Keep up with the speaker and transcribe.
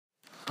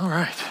All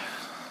right.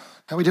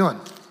 How we doing?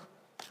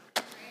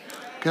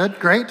 Good,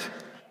 great.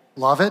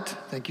 Love it.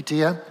 Thank you,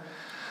 Tia.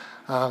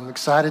 I'm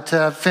excited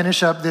to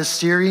finish up this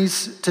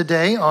series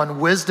today on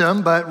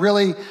wisdom, but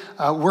really,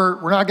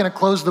 we're not going to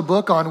close the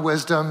book on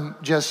wisdom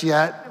just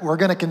yet. We're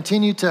going to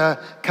continue to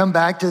come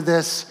back to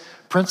this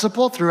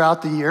principle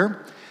throughout the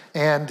year,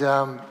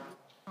 and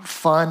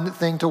fun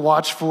thing to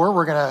watch for.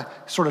 We're going to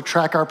sort of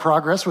track our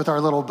progress with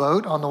our little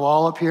boat on the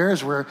wall up here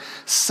as we're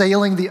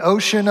sailing the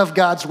ocean of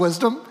God's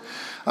wisdom.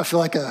 I feel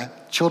like a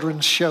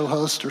children's show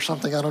host or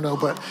something, I don't know,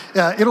 but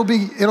it'll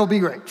be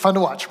great, fun to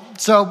watch.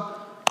 So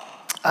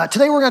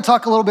today we're going to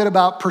talk a little bit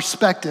about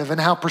perspective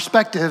and how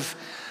perspective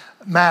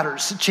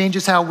matters. It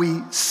changes how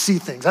we see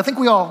things. I think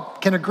we all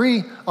can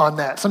agree on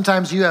that.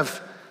 Sometimes you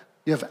have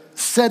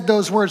said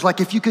those words, like,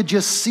 if you could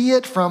just see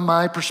it from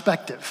my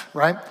perspective,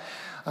 right?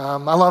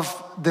 I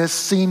love this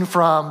scene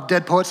from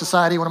Dead Poet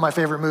Society, one of my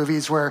favorite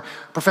movies, where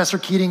Professor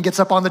Keating gets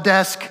up on the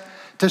desk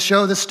to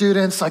show the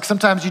students, like,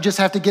 sometimes you just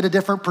have to get a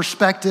different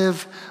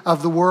perspective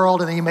of the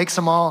world, and then he makes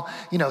them all,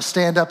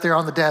 stand up there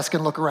on the desk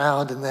and look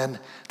around, and then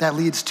that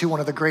leads to one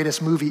of the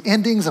greatest movie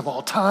endings of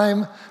all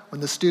time when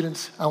the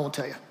students, I won't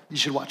tell you, you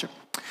should watch it.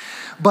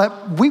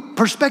 But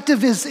perspective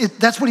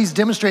that's what he's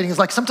demonstrating, is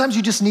like sometimes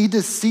you just need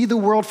to see the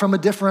world from a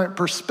different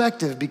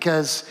perspective,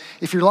 because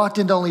if you're locked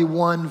into only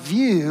one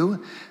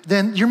view,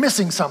 then you're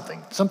missing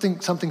something.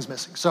 Something's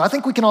missing. So I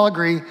think we can all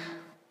agree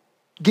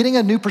getting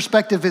a new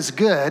perspective is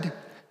good.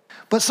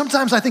 But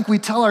sometimes I think we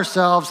tell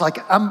ourselves, like,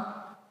 I'm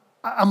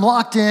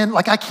locked in,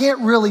 like, I can't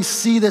really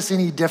see this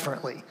any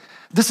differently.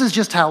 This is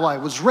just how I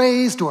was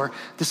raised, or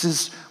this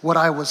is what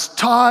I was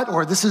taught,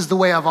 or this is the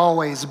way I've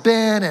always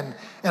been. And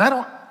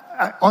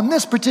on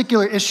this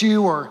particular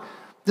issue or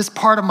this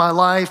part of my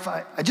life,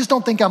 I just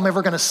don't think I'm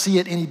ever going to see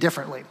it any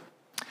differently.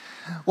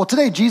 Well,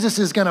 today Jesus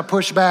is going to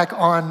push back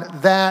on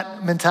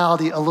that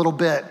mentality a little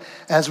bit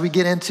as we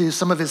get into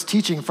some of his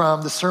teaching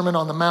from the Sermon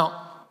on the Mount.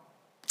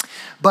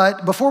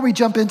 But before we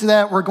jump into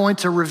that, we're going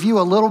to review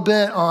a little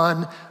bit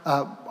on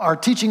our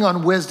teaching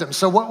on wisdom.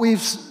 So what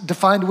we've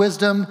defined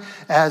wisdom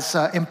as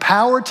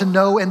empowered to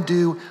know and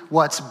do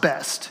what's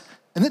best.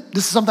 And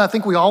this is something I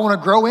think we all want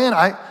to grow in.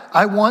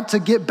 I want to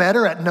get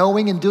better at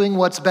knowing and doing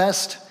what's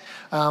best.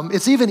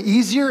 It's even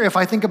easier if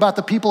I think about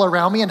the people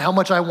around me and how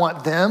much I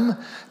want them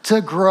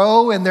to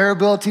grow in their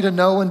ability to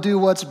know and do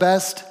what's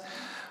best.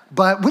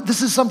 But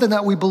this is something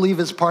that we believe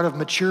is part of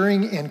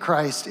maturing in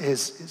Christ,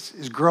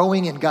 is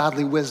growing in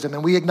godly wisdom.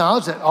 And we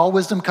acknowledge that all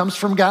wisdom comes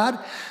from God,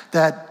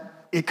 that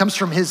it comes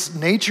from his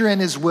nature and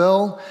his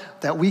will,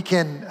 that we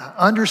can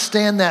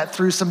understand that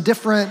through some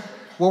different,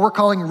 what we're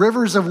calling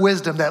rivers of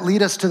wisdom that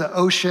lead us to the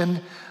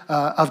ocean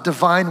of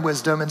divine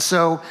wisdom. And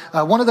so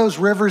one of those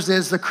rivers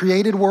is the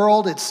created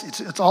world.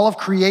 It's all of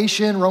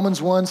creation.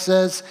 Romans 1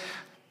 says,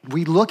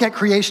 we look at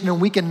creation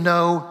and we can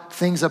know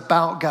things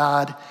about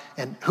God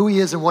and who he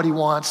is and what he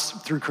wants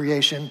through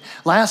creation.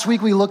 Last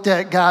week, we looked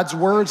at God's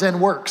words and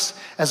works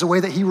as a way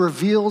that he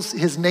reveals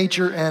his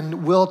nature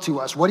and will to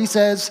us, what he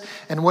says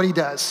and what he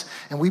does.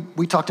 And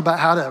we talked about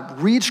how to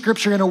read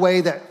scripture in a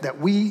way that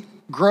we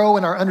grow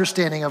in our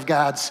understanding of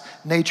God's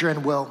nature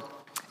and will.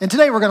 And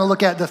today, we're going to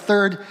look at the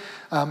third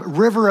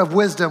river of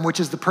wisdom, which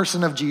is the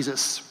person of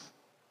Jesus.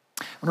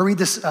 I'm going to read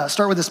this,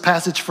 start with this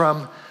passage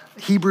from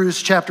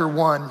Hebrews chapter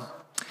 1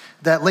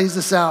 that lays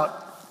this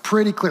out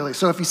pretty clearly.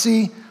 So if you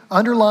see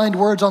underlined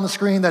words on the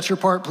screen, that's your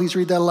part. Please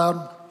read that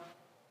aloud.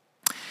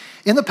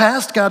 In the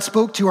past, God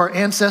spoke to our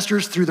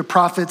ancestors through the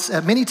prophets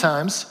at many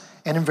times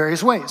and in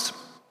various ways.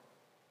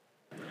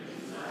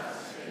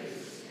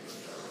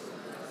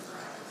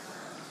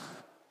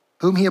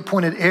 Whom he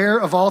appointed heir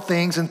of all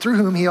things, and through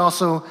whom he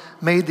also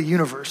made the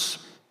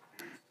universe.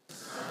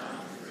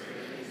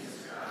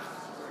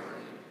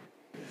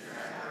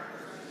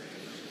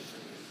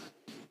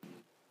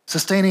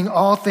 Sustaining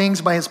all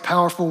things by his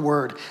powerful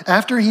word.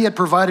 After he had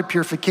provided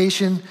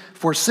purification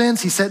for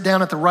sins, he sat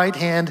down at the right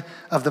hand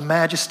of the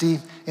majesty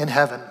in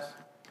heaven.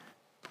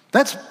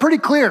 That's pretty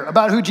clear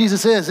about who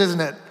Jesus is,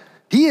 isn't it?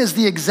 He is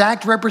the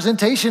exact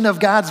representation of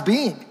God's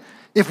being.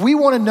 If we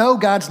want to know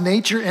God's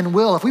nature and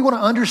will, if we want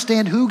to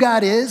understand who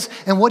God is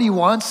and what he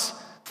wants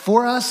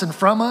for us and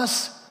from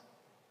us,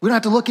 we don't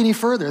have to look any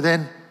further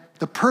than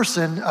the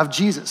person of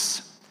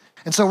Jesus.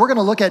 And so we're going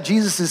to look at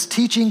Jesus'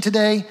 teaching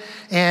today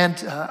and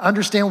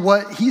understand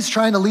what he's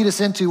trying to lead us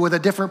into with a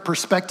different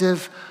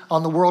perspective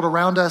on the world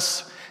around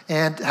us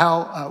and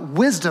how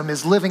wisdom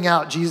is living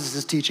out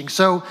Jesus' teaching.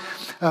 So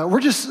we're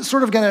just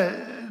sort of going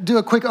to do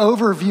a quick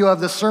overview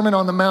of the Sermon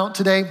on the Mount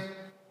today.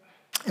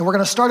 And we're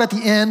going to start at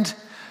the end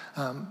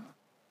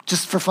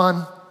just for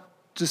fun,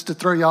 just to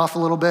throw you off a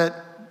little bit.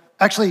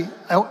 Actually,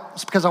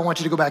 it's because I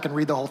want you to go back and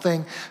read the whole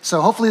thing.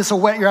 So hopefully this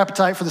will whet your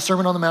appetite for the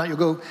Sermon on the Mount. You'll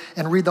go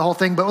and read the whole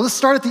thing. But let's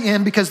start at the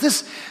end, because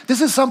this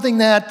is something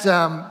that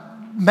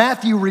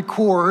Matthew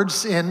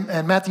records in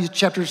Matthew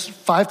chapters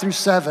 5 through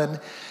 7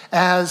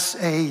 as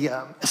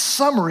a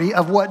summary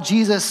of what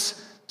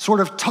Jesus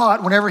sort of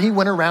taught whenever he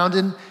went around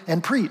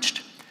and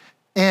preached.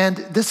 And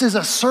this is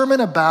a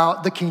sermon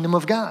about the kingdom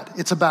of God.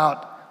 It's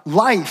about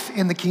life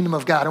in the kingdom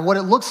of God and what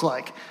it looks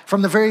like.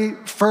 From the very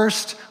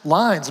first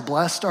lines,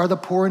 blessed are the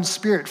poor in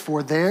spirit,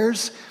 for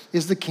theirs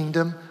is the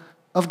kingdom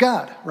of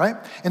God, right?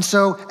 And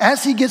so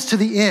as he gets to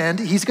the end,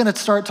 he's going to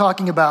start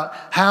talking about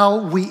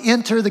how we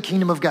enter the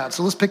kingdom of God.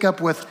 So let's pick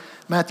up with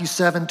Matthew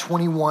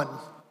 7:21.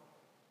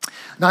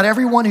 Not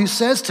everyone who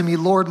says to me,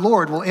 Lord,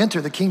 Lord, will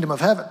enter the kingdom of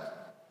heaven.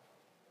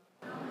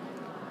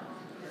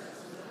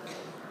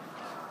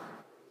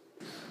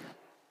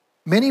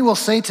 Many will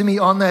say to me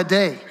on that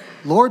day,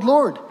 Lord,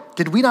 Lord,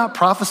 did we not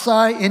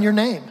prophesy in your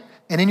name?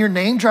 And in your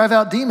name drive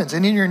out demons,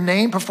 and in your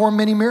name perform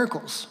many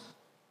miracles?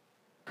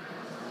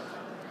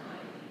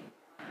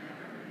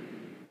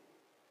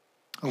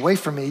 Away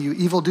from me, you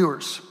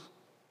evildoers.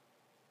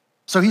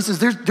 So he says,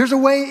 there's a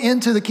way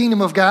into the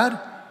kingdom of God.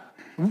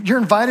 You're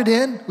invited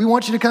in. We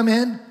want you to come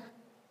in.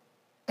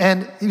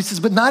 And he says,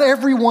 but not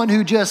everyone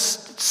who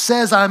just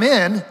says I'm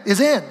in is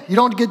in. You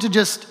don't get to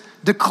just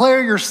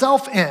declare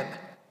yourself in.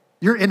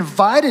 You're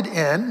invited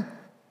in,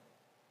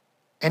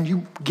 and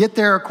you get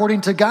there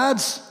according to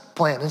God's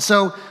plan. And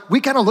so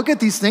we kind of look at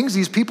these things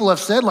these people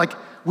have said, like,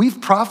 we've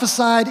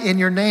prophesied in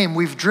your name.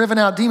 We've driven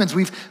out demons.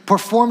 We've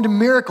performed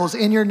miracles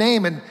in your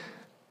name. And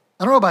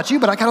I don't know about you,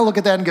 but I kind of look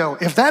at that and go,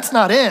 if that's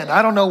not in,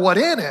 I don't know what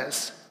in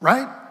is,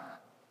 right?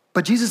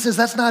 But Jesus says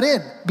that's not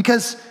in,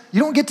 because you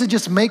don't get to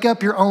just make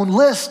up your own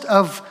list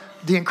of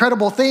the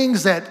incredible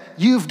things that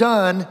you've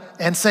done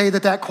and say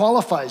that that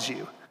qualifies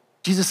you.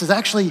 Jesus says,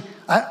 actually,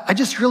 I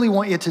just really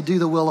want you to do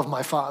the will of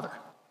my Father.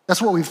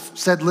 That's what we've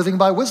said living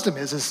by wisdom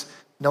is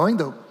knowing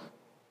the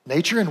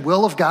nature and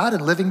will of God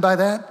and living by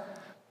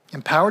that,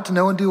 empowered to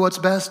know and do what's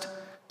best.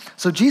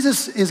 So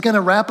Jesus is going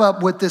to wrap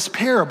up with this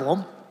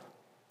parable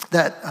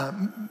that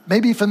may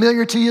be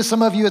familiar to you.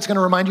 Some of you, it's going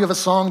to remind you of a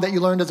song that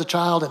you learned as a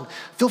child, and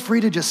feel free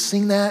to just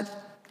sing that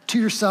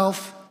to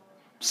yourself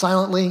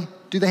silently.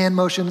 Do the hand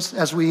motions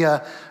as we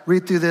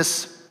read through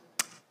this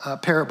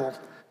parable.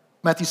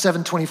 Matthew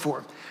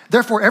 7:24.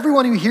 Therefore,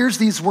 everyone who hears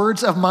these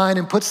words of mine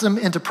and puts them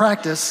into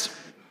practice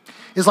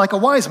is like a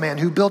wise man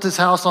who built his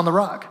house on the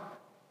rock.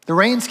 The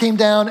rains came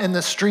down and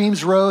the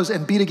streams rose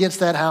and beat against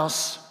that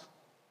house.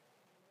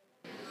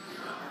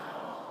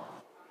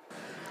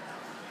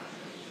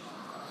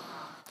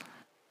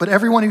 But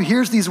everyone who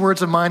hears these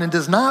words of mine and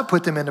does not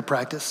put them into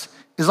practice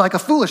is like a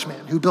foolish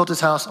man who built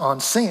his house on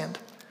sand.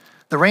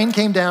 The rain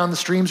came down, the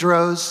streams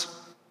rose.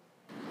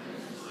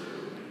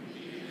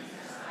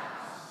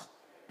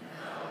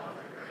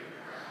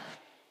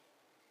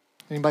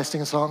 Anybody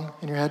sing a song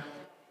in your head?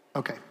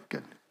 Okay,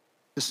 good.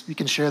 You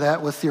can share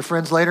that with your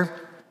friends later.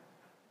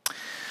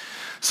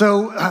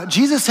 So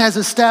Jesus has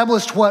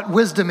established what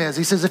wisdom is.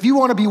 He says, if you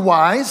want to be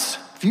wise,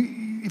 if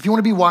you want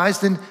to be wise,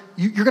 then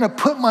you're going to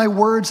put my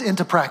words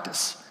into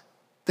practice.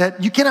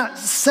 That you cannot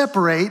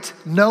separate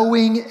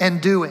knowing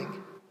and doing,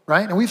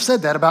 right? And we've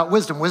said that about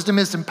wisdom. Wisdom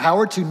is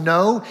empowered to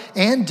know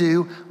and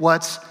do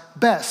what's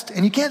best.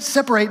 And you can't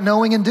separate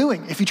knowing and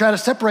doing. If you try to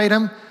separate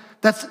them,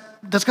 that's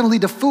going to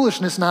lead to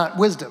foolishness, not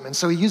wisdom. And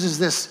so he uses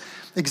this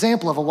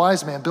example of a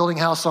wise man building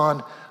a house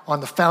on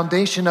the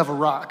foundation of a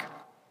rock.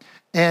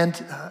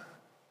 And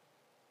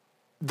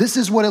this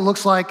is what it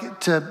looks like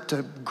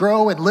to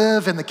grow and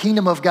live in the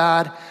kingdom of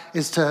God,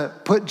 is to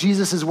put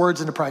Jesus'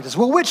 words into practice.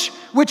 Well, which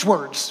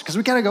words? Because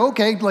we kind of go,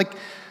 okay, like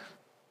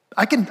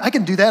I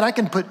can do that. I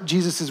can put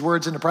Jesus'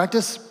 words into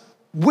practice.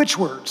 Which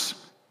words?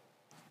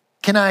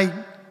 Can I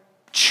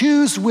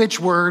choose which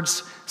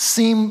words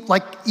seem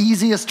like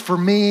easiest for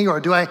me, or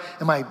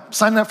am I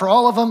signing up for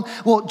all of them?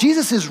 Well,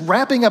 Jesus is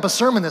wrapping up a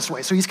sermon this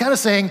way. So he's kind of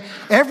saying,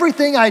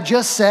 everything I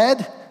just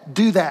said,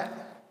 do that.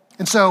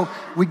 And so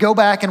we go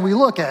back and we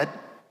look at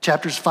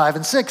chapters 5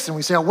 and 6, and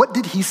we say, oh, what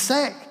did he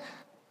say?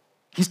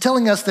 He's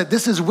telling us that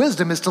this is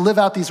wisdom, is to live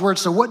out these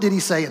words. So what did he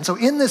say? And so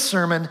in this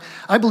sermon,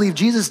 I believe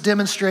Jesus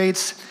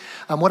demonstrates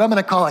what I'm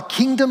going to call a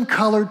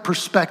kingdom-colored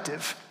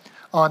perspective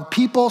on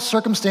people,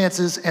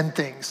 circumstances, and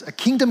things. A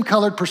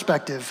kingdom-colored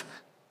perspective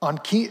on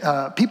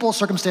people,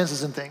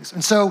 circumstances, and things.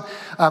 And so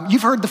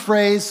you've heard the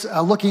phrase,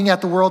 looking at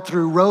the world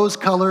through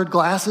rose-colored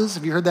glasses.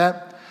 Have you heard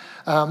that?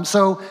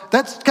 So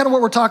that's kind of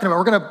what we're talking about.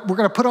 We're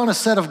gonna put on a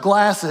set of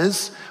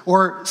glasses,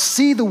 or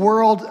see the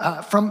world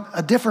from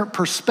a different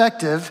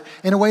perspective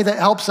in a way that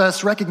helps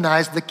us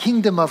recognize the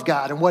kingdom of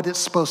God and what it's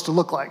supposed to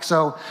look like.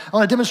 So I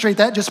want to demonstrate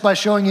that just by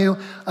showing you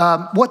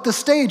what the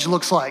stage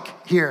looks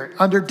like here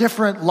under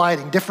different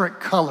lighting, different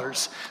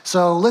colors.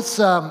 So let's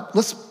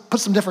put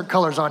some different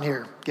colors on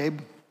here, Gabe.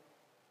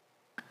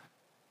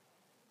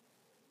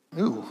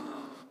 Ooh,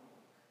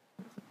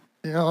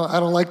 I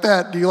don't like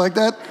that. Do you like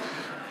that?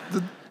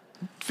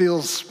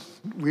 Feels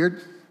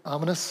weird,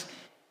 ominous.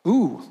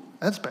 Ooh,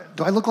 that's bad.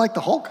 Do I look like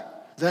the Hulk?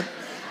 Is that?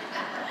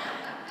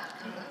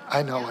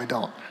 I know I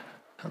don't.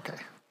 Okay.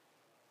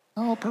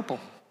 Oh, purple.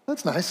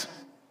 That's nice.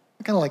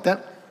 I kind of like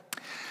that.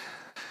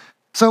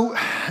 So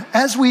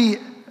as we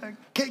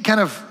kind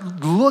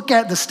of look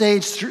at the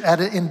stage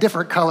in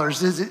different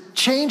colors, does it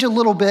change a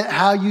little bit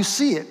how you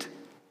see it?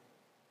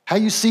 How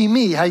you see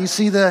me, how you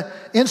see the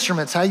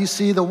instruments, how you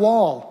see the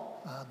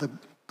wall,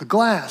 the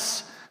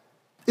glass.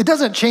 It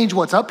doesn't change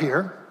what's up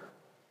here,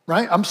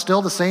 right? I'm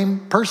still the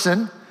same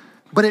person,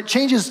 but it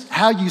changes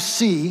how you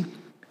see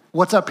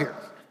what's up here.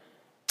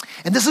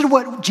 And this is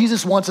what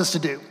Jesus wants us to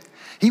do.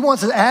 He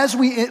wants us, as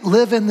we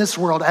live in this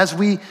world, as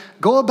we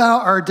go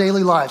about our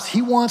daily lives,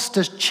 he wants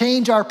to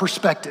change our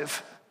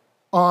perspective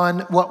on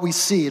what we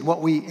see and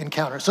what we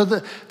encounter. So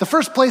the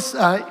first place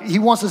he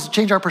wants us to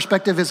change our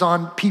perspective is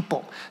on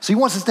people. So he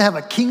wants us to have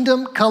a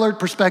kingdom-colored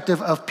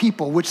perspective of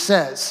people, which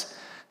says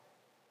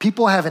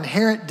people have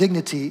inherent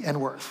dignity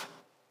and worth.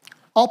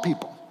 All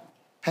people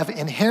have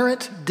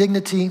inherent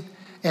dignity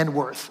and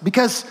worth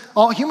because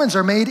all humans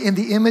are made in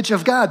the image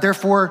of God.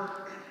 Therefore,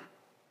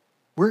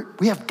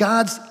 we have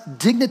God's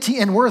dignity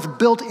and worth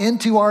built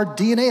into our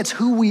DNA. It's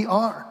who we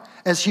are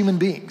as human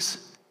beings.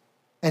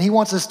 And he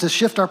wants us to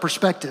shift our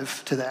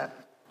perspective to that.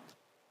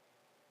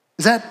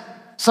 Is that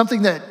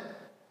something that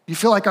you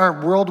feel like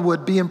our world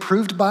would be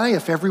improved by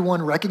if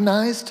everyone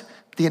recognized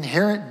the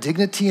inherent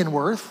dignity and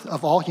worth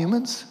of all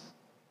humans?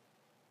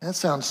 That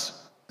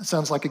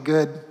sounds like a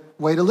good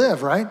way to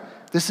live, right?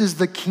 This is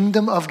the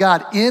kingdom of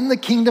God. In the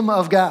kingdom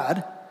of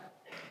God,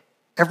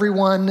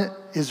 everyone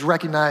is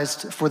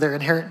recognized for their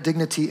inherent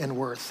dignity and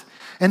worth.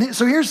 And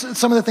so here's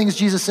some of the things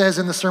Jesus says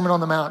in the Sermon on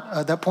the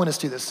Mount that point us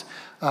to this.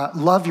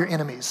 Love your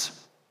enemies.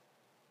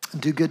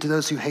 Do good to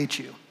those who hate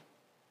you.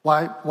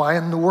 Why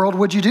in the world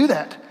would you do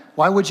that?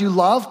 Why would you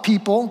love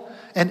people?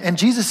 And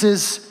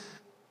Jesus's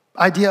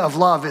idea of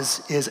love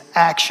is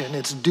action.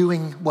 It's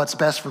doing what's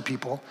best for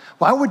people.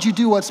 Why would you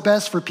do what's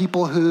best for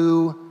people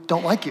who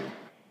don't like you,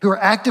 who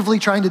are actively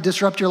trying to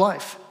disrupt your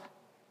life?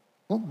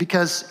 Well,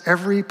 because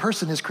every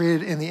person is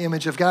created in the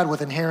image of God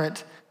with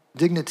inherent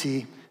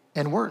dignity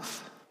and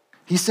worth.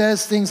 He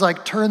says things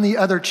like turn the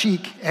other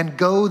cheek and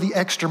go the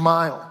extra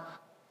mile.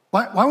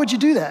 Why would you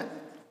do that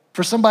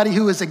for somebody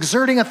who is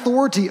exerting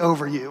authority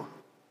over you?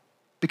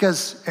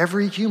 Because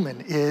every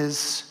human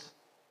is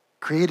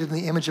created in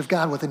the image of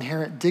God with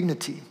inherent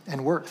dignity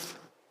and worth.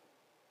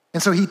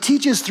 And so he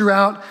teaches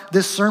throughout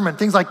this sermon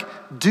things like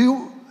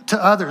do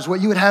to others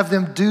what you would have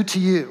them do to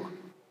you.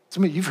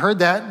 Some of you, you've heard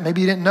that.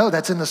 Maybe you didn't know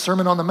that's in the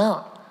Sermon on the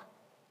Mount.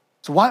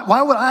 So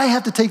why would I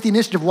have to take the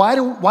initiative? Why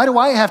do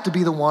I have to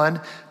be the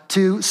one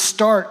to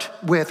start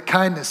with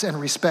kindness and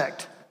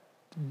respect?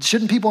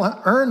 Shouldn't people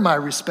earn my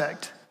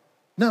respect?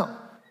 No.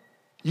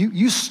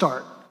 You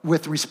start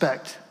with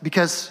respect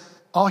because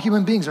all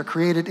human beings are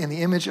created in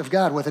the image of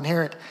God with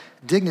inherent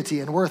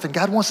dignity and worth. And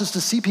God wants us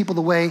to see people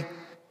the way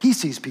he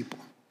sees people.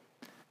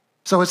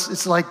 So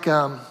it's like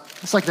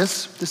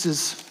this. This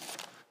is,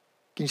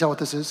 can you tell what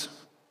this is?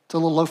 It's a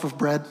little loaf of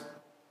bread.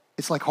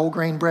 It's like whole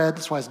grain bread.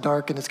 That's why it's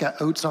dark and it's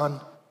got oats on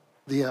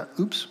the,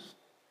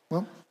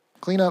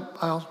 clean up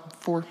aisle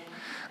 4.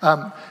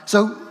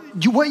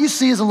 What you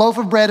see is a loaf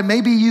of bread, and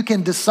maybe you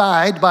can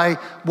decide by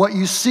what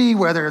you see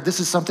whether this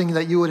is something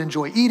that you would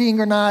enjoy eating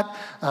or not,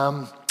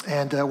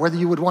 and whether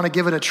you would want to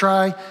give it a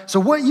try. So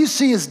what you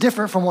see is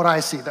different from what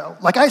I see, though.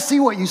 Like I see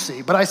what you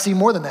see, but I see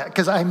more than that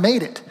because I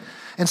made it.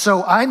 And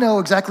so I know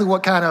exactly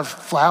what kind of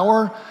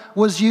flour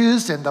was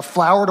used and the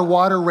flour to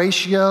water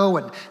ratio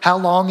and how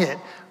long it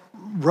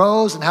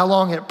rose and how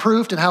long it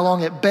proofed and how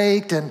long it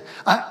baked. And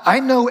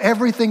I know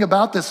everything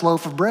about this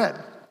loaf of bread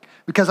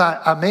because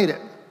I made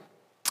it.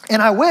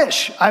 And I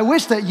wish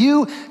that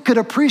you could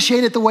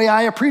appreciate it the way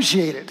I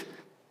appreciate it.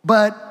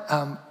 But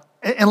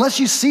unless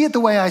you see it the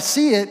way I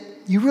see it,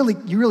 you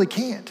really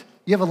can't.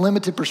 You have a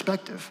limited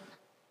perspective.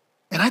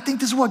 And I think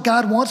this is what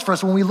God wants for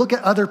us when we look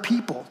at other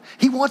people.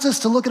 He wants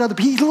us to look at other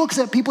people. He looks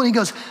at people and he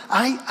goes,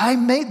 I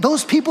made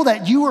those people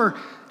that you are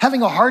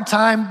having a hard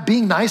time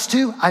being nice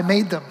to, I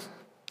made them.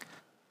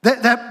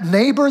 That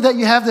neighbor that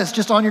you have that's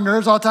just on your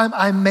nerves all the time,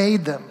 I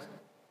made them.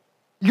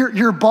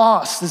 Your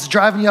boss that's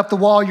driving you up the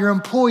wall, your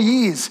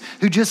employees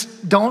who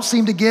just don't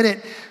seem to get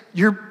it,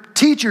 your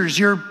teachers,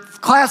 your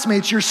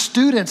classmates, your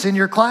students in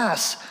your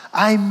class,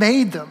 I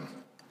made them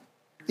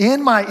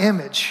in my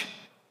image,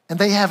 and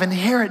they have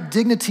inherent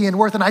dignity and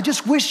worth. And I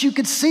just wish you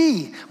could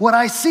see what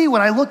I see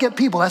when I look at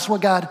people. That's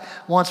what God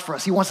wants for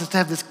us. He wants us to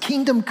have this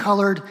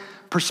kingdom-colored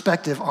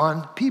perspective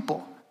on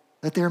people,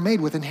 that they're made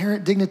with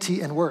inherent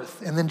dignity and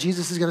worth. And then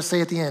Jesus is going to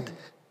say at the end,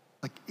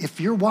 like, if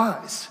you're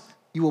wise,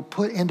 you will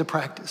put into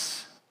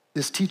practice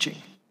this teaching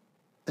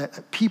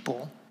that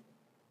people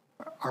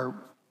are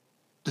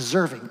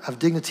deserving of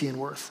dignity and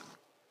worth.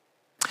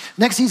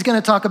 Next, he's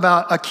going to talk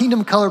about a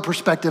kingdom-colored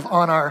perspective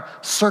on our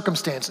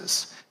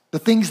circumstances, the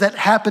things that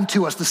happen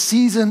to us, the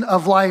season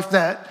of life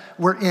that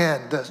we're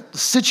in, the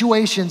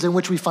situations in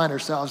which we find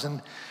ourselves.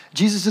 And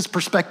Jesus'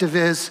 perspective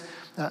is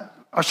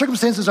our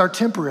circumstances are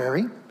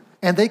temporary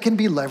and they can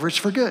be leveraged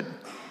for good.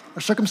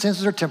 Our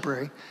circumstances are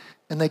temporary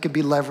and they can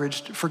be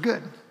leveraged for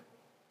good.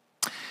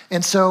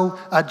 And so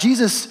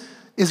Jesus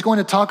is going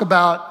to talk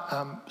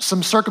about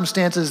some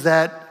circumstances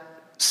that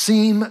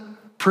seem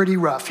pretty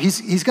rough.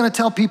 He's going to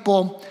tell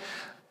people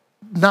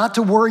not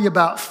to worry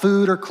about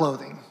food or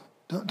clothing.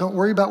 Don't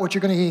worry about what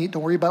you're going to eat.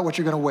 Don't worry about what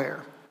you're going to wear.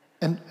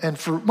 And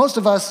for most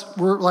of us,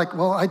 we're like,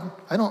 well,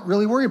 I don't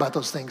really worry about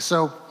those things,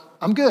 so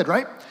I'm good,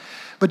 right?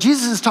 But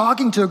Jesus is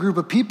talking to a group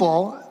of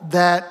people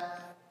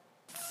that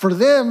for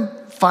them,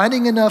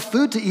 finding enough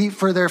food to eat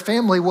for their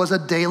family was a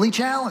daily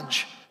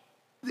challenge.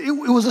 It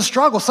was a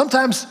struggle.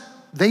 Sometimes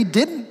they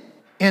didn't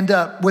end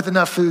up with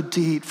enough food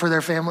to eat for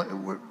their family,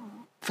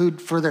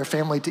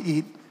 to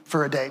eat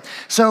for a day.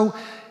 So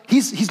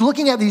he's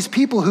looking at these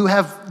people who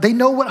they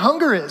know what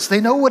hunger is.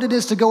 They know what it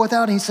is to go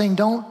without. And he's saying,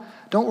 don't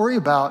worry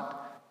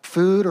about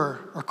food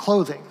or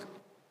clothing,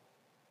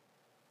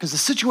 because the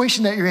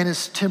situation that you're in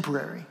is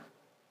temporary.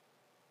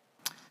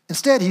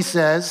 Instead, he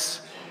says,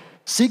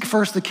 seek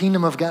first the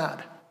kingdom of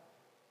God,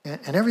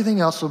 and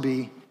everything else will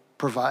be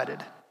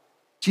provided.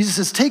 Jesus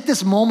says, take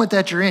this moment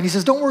that you're in. He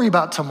says, don't worry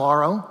about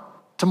tomorrow.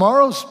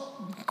 Tomorrow's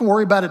can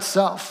worry about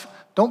itself.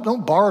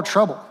 Don't borrow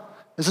trouble.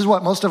 This is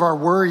what most of our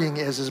worrying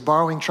is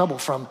borrowing trouble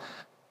from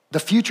the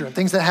future and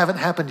things that haven't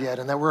happened yet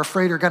and that we're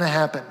afraid are going to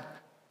happen.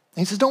 And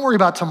he says, don't worry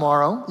about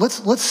tomorrow.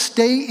 Let's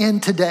stay in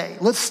today.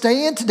 Let's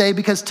stay in today,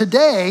 because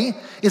today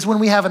is when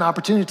we have an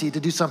opportunity to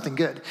do something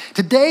good.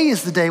 Today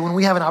is the day when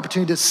we have an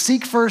opportunity to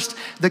seek first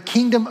the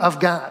kingdom of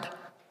God,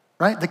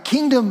 right? The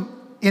kingdom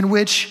in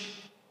which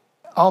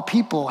all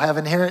people have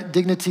inherent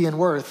dignity and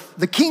worth.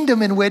 The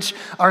kingdom in which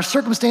our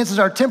circumstances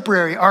are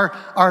temporary.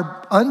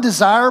 Our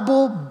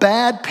undesirable,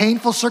 bad,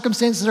 painful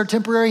circumstances are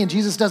temporary. And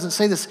Jesus doesn't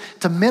say this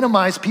to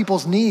minimize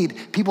people's need,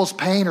 people's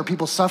pain, or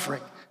people's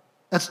suffering.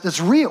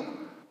 That's real.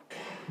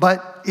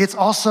 But it's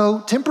also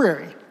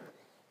temporary.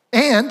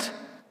 And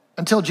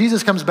until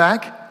Jesus comes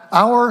back,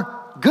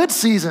 our good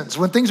seasons,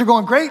 when things are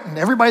going great and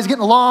everybody's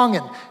getting along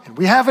and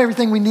we have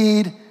everything we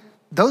need,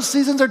 those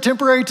seasons are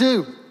temporary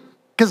too.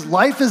 Because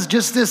life is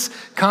just this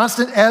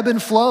constant ebb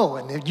and flow.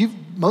 And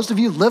most of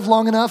you live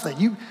long enough that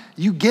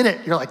you get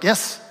it. You're like,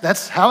 yes,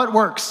 that's how it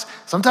works.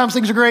 Sometimes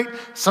things are great,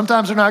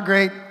 sometimes they're not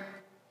great,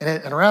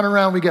 and around and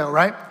around we go,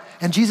 right?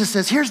 And Jesus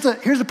says, here's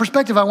the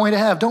perspective I want you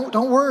to have.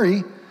 Don't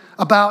worry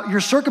about your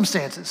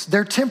circumstances.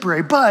 They're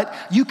temporary, but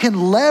you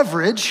can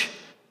leverage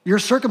your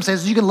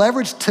circumstances. You can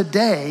leverage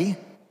today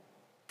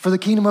for the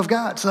kingdom of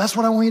God. So that's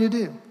what I want you to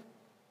do.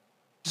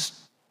 Just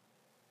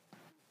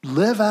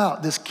live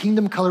out this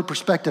kingdom color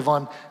perspective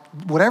on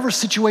whatever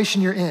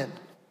situation you're in,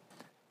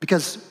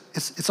 because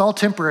it's all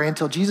temporary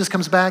until Jesus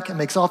comes back and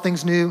makes all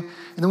things new,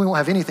 and then we won't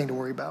have anything to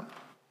worry about.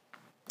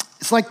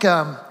 It's like,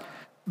 how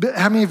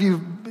many of you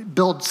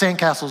build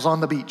sandcastles on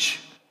the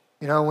beach?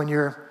 You know, when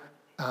you're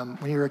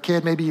a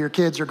kid, maybe your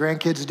kids or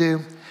grandkids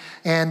do.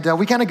 And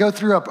we kind of go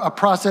through a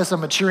process, a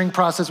maturing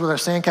process with our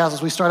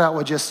sandcastles. We start out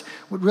with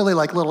really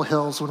like little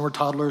hills when we're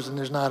toddlers, and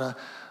there's not a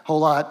whole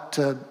lot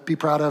to be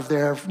proud of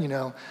there. You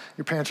know,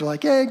 your parents are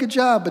like, "Hey, good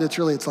job," but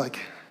it's like,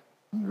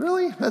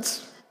 really?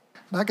 That's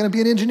not going to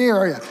be an engineer,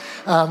 are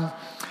you?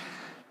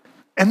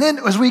 And then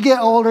as we get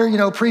older, you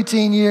know,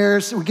 preteen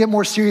years, we get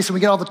more serious and we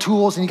get all the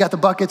tools and you got the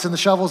buckets and the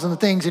shovels and the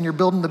things and you're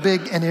building the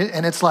big, and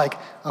it's like,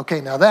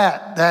 okay, now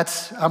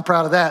I'm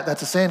proud of that.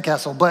 That's a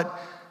sandcastle. But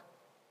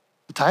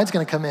the tide's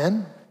going to come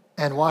in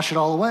and wash it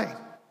all away.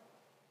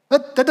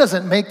 That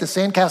doesn't make the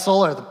sandcastle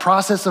or the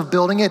process of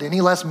building it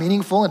any less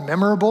meaningful and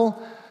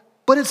memorable,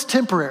 but it's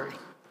temporary.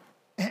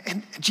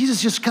 And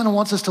Jesus just kind of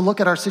wants us to look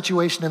at our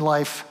situation in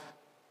life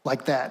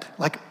like that.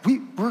 Like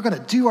we're going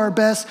to do our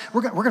best.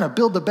 We're going to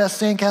build the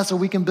best sandcastle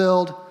we can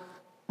build.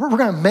 We're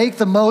going to make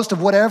the most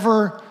of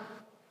whatever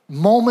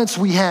moments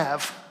we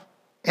have.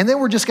 And then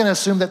we're just going to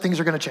assume that things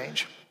are going to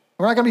change.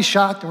 We're not going to be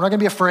shocked and we're not going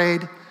to be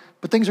afraid,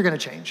 but things are going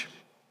to change.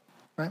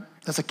 Right?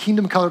 That's a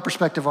kingdom color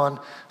perspective on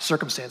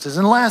circumstances.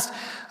 And last,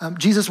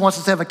 Jesus wants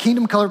us to have a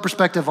kingdom color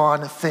perspective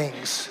on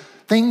things.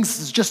 Things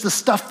is just the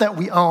stuff that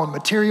we own,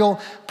 material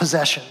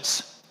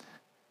possessions.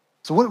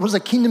 So what is a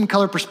kingdom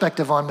color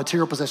perspective on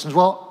material possessions?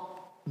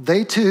 Well,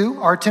 they too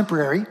are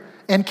temporary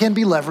and can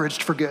be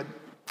leveraged for good.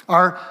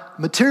 Our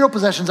material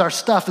possessions, our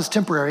stuff is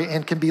temporary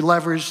and can be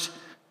leveraged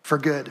for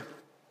good.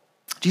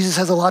 Jesus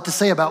has a lot to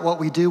say about what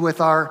we do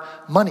with our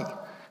money.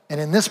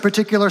 And in this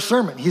particular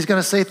sermon, he's going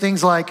to say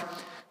things like,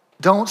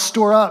 don't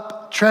store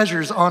up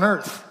treasures on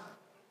earth.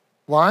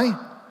 Why?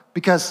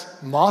 Because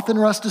moth and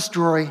rust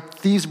destroy,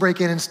 thieves break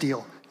in and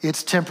steal.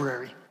 It's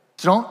temporary.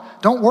 So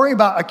don't worry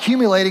about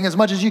accumulating as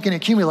much as you can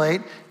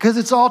accumulate, because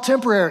it's all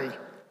temporary.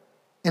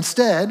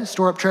 Instead,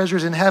 store up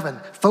treasures in heaven.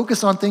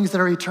 Focus on things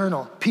that are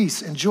eternal,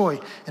 peace and joy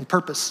and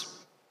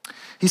purpose.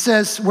 He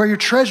says, where your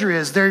treasure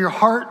is, there your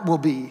heart will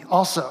be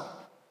also.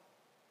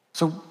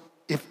 So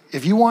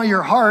if you want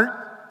your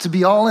heart to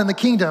be all in the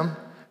kingdom,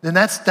 then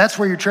that's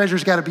where your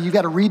treasure's got to be. You've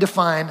got to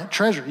redefine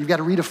treasure. You've got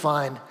to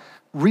redefine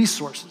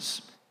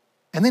resources.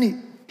 And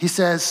then he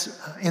says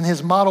in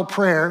his model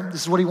prayer,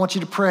 this is what he wants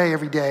you to pray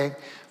every day.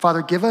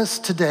 Father, give us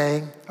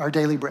today our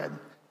daily bread.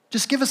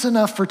 Just give us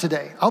enough for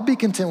today. I'll be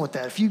content with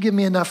that. If you give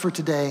me enough for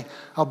today,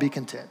 I'll be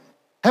content.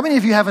 How many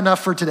of you have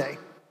enough for today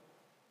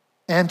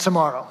and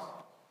tomorrow?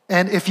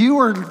 And if you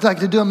were like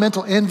to do a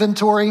mental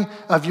inventory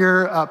of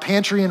your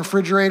pantry and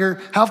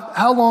refrigerator,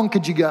 how long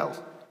could you go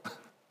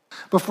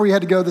before you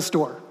had to go to the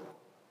store?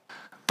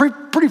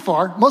 Pretty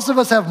far. Most of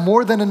us have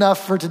more than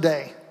enough for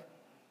today.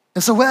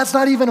 And so that's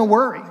not even a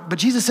worry. But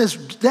Jesus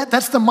says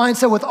that's the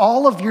mindset with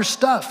all of your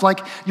stuff,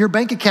 like your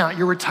bank account,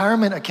 your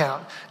retirement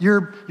account,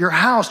 your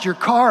house, your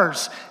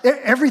cars,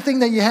 everything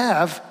that you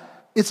have.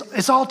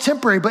 It's all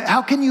temporary, but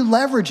how can you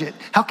leverage it?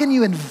 How can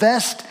you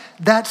invest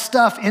that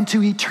stuff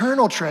into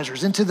eternal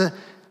treasures, into the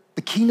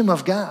kingdom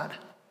of God?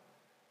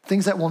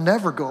 Things that will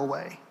never go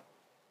away.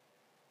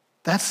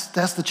 That's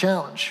the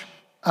challenge.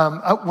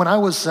 When I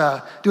was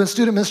doing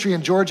student ministry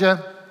in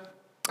Georgia,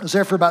 I was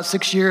there for about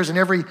 6 years, and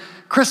every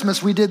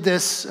Christmas we did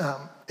this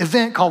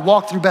event called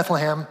Walk Through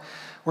Bethlehem,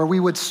 where we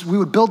would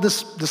build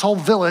this whole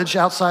village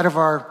outside of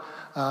our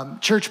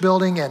church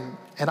building, and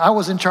I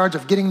was in charge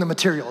of getting the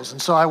materials.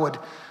 And so I would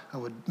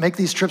make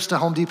these trips to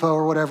Home Depot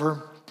or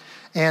whatever.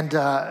 And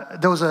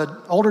there was an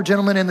older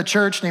gentleman in the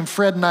church named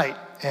Fred Knight.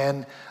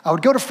 And I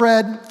would go to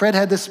Fred. Fred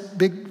had this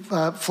big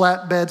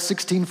flatbed,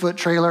 16-foot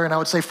trailer. And I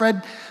would say,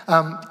 Fred,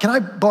 can I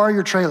borrow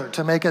your trailer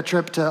to make a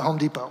trip to Home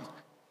Depot?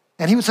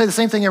 And he would say the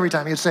same thing every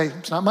time. He would say,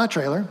 it's not my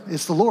trailer,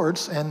 it's the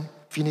Lord's. And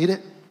if you need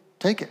it,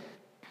 take it.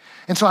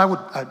 And so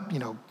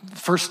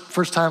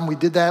first time we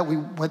did that, we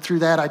went through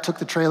that. I took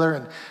the trailer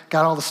and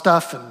got all the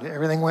stuff, and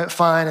everything went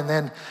fine. And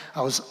then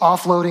I was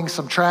offloading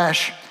some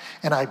trash,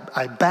 and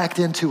I backed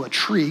into a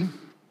tree,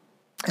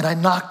 and I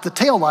knocked the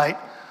taillight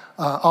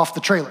off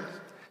the trailer.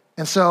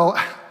 And so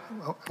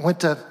I went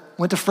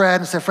to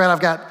Fred and said, Fred, I've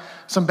got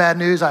some bad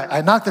news.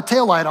 I knocked the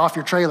taillight off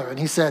your trailer. And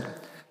he said,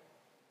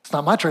 it's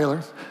not my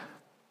trailer,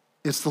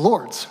 it's the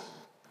Lord's.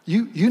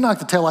 You knocked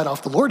the taillight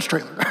off the Lord's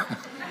trailer.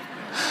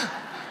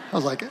 I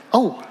was like,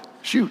 oh,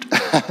 shoot,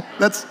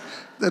 that's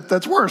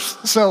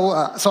worse. So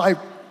I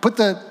put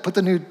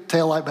the new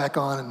taillight back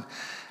on,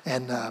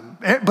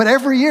 but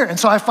every year, and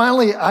so I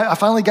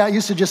finally got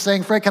used to just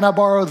saying, Fred, can I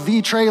borrow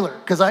the trailer?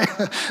 Because I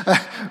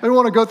didn't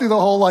want to go through the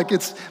whole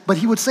but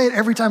he would say it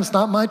every time, it's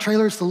not my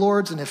trailer, it's the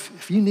Lord's, and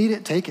if you need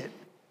it, take it.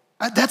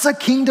 That's a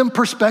kingdom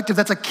perspective.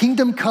 That's a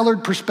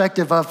kingdom-colored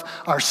perspective of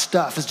our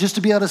stuff. It's just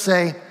to be able to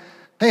say,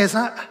 hey,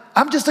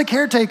 I'm just a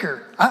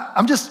caretaker.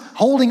 I'm just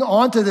holding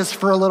on to this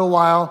for a little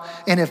while,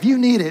 and if you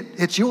need it,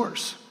 it's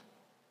yours.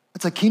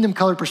 It's a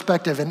kingdom-colored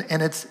perspective,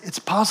 and it's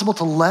possible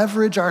to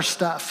leverage our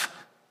stuff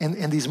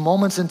in these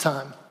moments in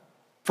time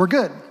for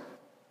good.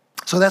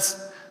 So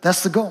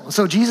that's the goal.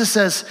 So Jesus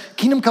says,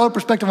 kingdom-colored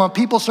perspective on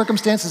people,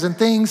 circumstances, and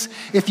things.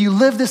 If you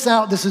live this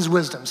out, this is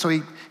wisdom. So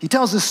he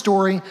tells this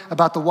story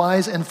about the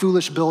wise and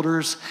foolish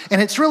builders,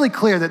 and it's really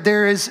clear that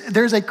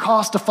there's a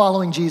cost to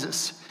following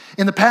Jesus.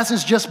 In the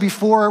passage just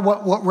before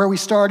where we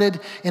started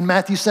in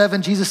Matthew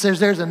 7, Jesus says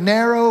there's a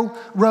narrow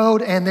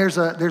road and there's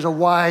a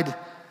wide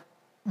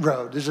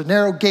road. There's a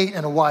narrow gate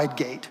and a wide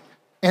gate.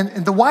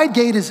 And the wide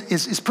gate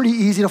is pretty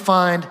easy to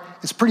find.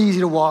 It's pretty easy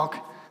to walk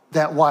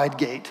that wide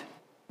gate.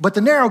 But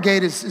the narrow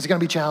gate is going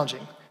to be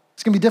challenging.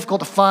 It's going to be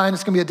difficult to find.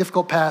 It's going to be a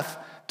difficult path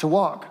to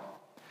walk.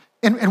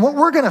 And what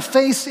we're going to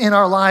face in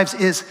our lives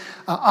is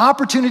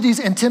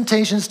opportunities and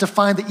temptations to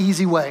find the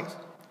easy way.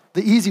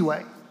 The easy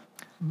way.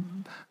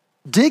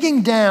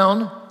 Digging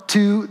down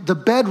to the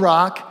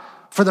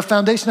bedrock for the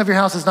foundation of your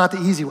house is not the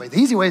easy way. The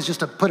easy way is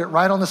just to put it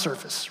right on the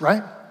surface,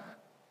 right?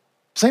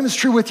 Same is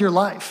true with your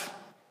life.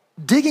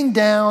 Digging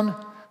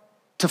down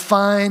to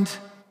find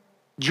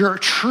your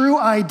true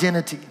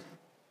identity,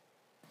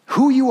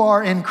 who you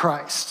are in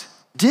Christ.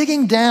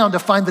 Digging down to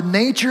find the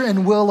nature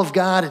and will of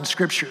God in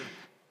Scripture.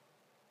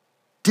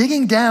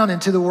 Digging down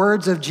into the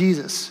words of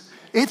Jesus.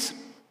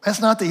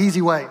 That's not the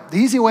easy way. The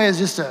easy way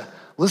is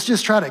let's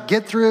just try to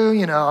get through,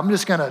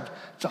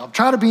 I'll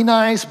try to be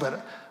nice,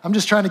 but I'm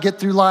just trying to get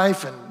through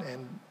life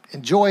and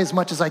enjoy as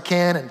much as I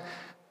can. And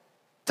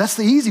that's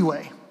the easy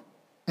way.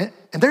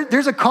 And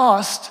there's a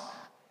cost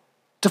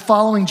to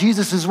following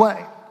Jesus'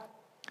 way.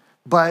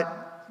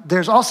 But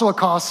there's also a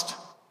cost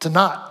to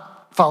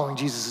not following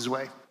Jesus'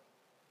 way.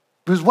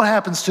 Because what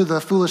happens to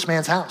the foolish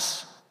man's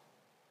house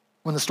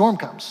when the storm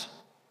comes?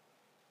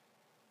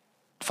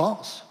 It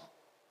falls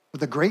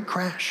with a great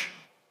crash.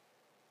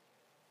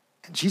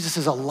 And Jesus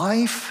is a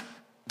life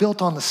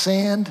built on the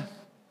sand,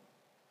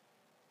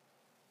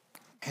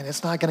 and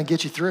it's not going to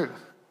get you through.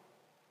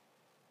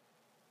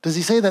 Does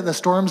he say that the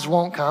storms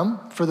won't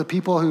come for the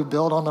people who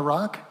build on the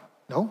rock?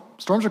 No,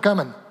 storms are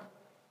coming.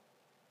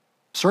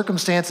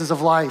 Circumstances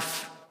of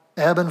life,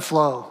 ebb and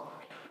flow.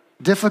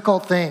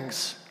 Difficult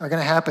things are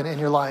going to happen in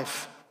your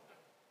life.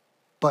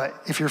 But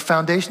if your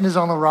foundation is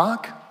on the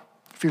rock,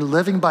 if you're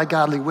living by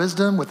godly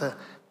wisdom with a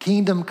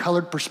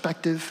kingdom-colored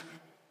perspective,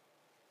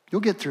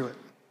 you'll get through it.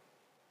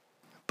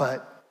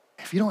 But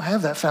if you don't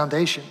have that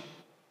foundation,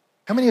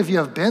 how many of you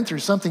have been through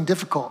something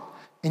difficult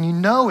and you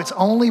know it's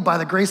only by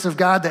the grace of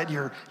God that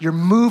you're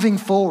moving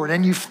forward,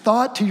 and you've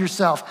thought to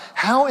yourself,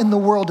 how in the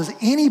world does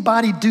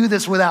anybody do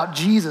this without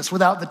Jesus,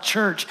 without the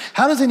church?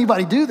 How does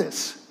anybody do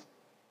this?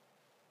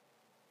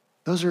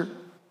 Those are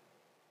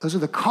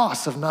the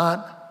costs of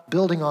not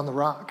building on the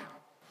rock.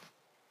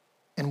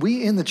 And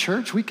we in the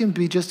church, we can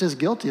be just as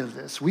guilty of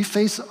this. We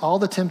face all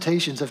the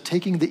temptations of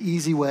taking the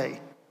easy way.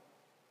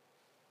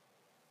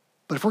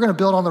 But if we're going to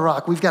build on the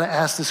rock, we've got to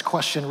ask this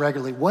question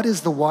regularly. What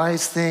is the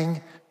wise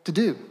thing to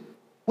do?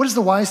 What is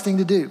the wise thing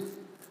to do?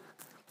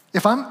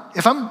 If I'm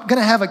going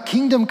to have a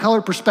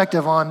kingdom-colored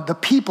perspective on the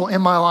people in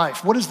my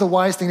life, what is the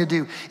wise thing to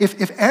do?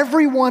 If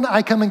everyone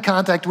I come in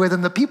contact with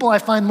and the people I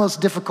find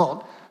most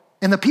difficult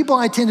and the people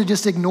I tend to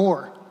just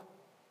ignore.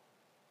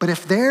 But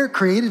if they're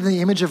created in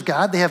the image of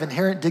God, they have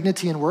inherent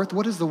dignity and worth,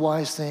 what is the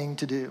wise thing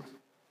to do?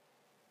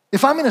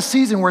 If I'm in a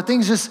season where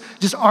things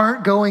just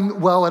aren't going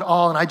well at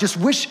all, and I just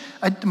wish,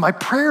 my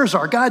prayers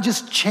are, God,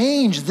 just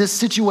change this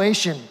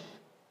situation.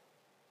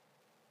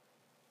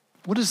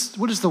 What is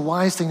the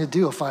wise thing to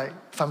do if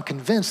I'm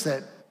convinced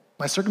that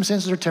my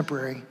circumstances are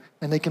temporary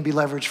and they can be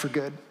leveraged for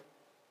good?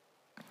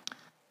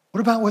 What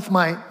about with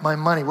my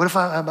money? What if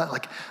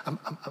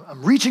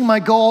I'm reaching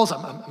my goals,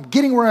 I'm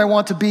getting where I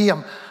want to be,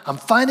 I'm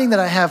finding that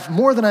I have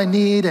more than I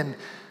need,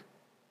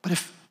 but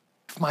if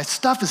my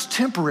stuff is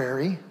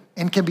temporary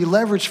and can be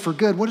leveraged for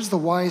good, what is the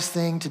wise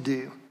thing to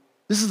do?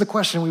 This is the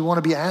question we want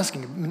to be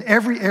asking in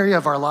every area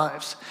of our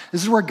lives.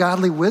 This is where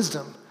godly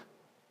wisdom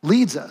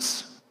leads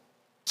us.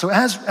 So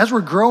as we're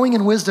growing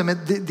in wisdom,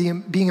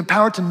 being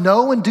empowered to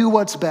know and do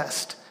what's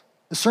best,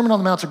 the Sermon on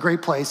the Mount's a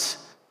great place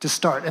to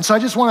start. And so I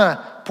just want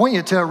to point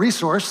you to a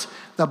resource,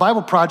 the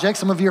Bible Project.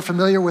 Some of you are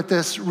familiar with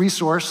this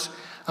resource.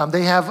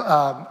 They have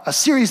a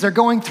series. They're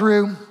going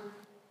through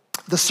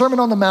the Sermon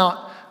on the Mount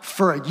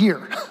for a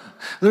year.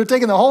 They're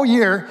taking the whole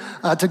year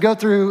to go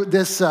through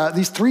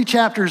these 3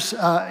 chapters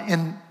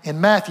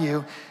in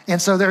Matthew.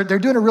 And so they're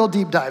doing a real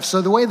deep dive.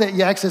 So the way that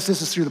you access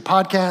this is through the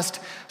podcast.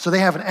 So they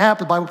have an app,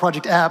 the Bible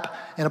Project app,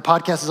 and a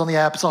podcast is on the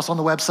app. It's also on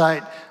the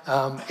website.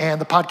 And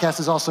the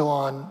podcast is also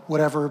on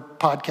whatever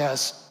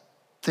podcast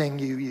thing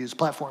you use,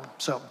 platform.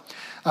 So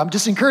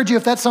just encourage you,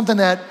 if that's something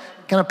that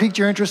kind of piqued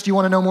your interest, you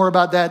want to know more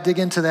about that, dig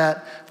into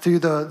that through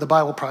the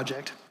Bible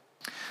Project.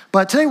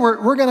 But today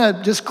we're going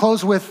to just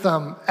close with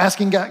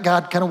asking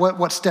God kind of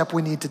what step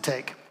we need to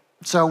take.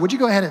 So would you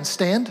go ahead and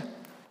stand?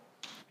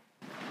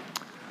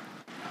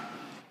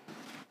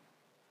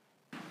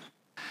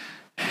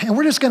 And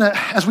we're just going to,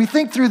 as we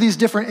think through these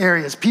different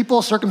areas,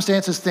 people,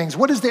 circumstances, things,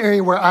 what is the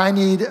area where I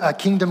need a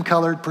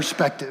kingdom-colored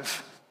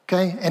perspective,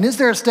 okay? And is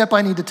there a step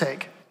I need to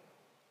take?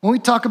 When we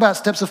talk about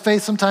steps of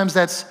faith, sometimes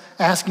that's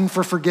asking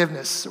for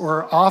forgiveness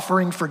or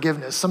offering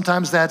forgiveness.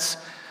 Sometimes that's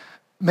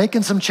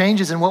making some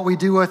changes in what we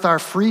do with our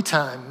free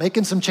time,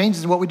 making some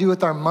changes in what we do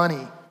with our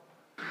money.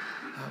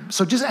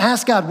 So just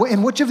ask God,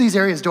 in which of these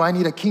areas do I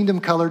need a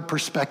kingdom-colored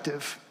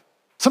perspective?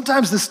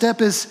 Sometimes the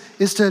step is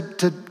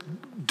to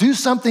do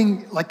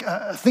something, like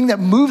a thing that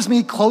moves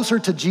me closer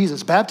to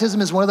Jesus. Baptism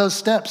is one of those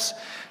steps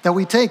that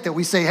we take, that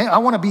we say, hey, I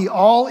want to be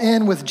all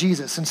in with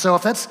Jesus. And so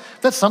if that's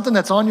something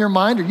that's on your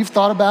mind or you've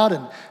thought about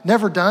and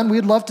never done,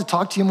 we'd love to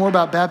talk to you more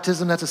about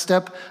baptism. That's a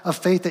step of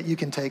faith that you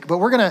can take. But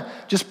we're going to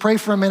just pray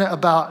for a minute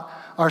about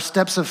our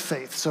steps of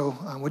faith. So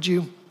would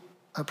you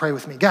pray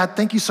with me? God,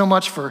 thank you so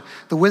much for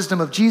the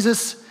wisdom of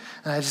Jesus.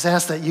 And I just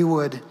ask that you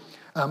would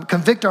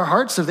convict our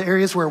hearts of the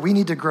areas where we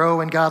need to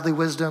grow in godly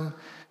wisdom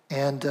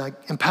and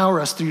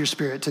empower us through your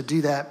Spirit to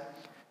do that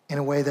in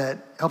a way that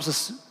helps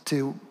us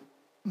to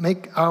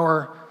make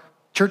our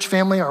church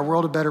family, our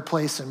world a better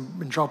place,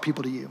 and draw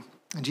people to you.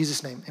 In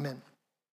Jesus' name, amen.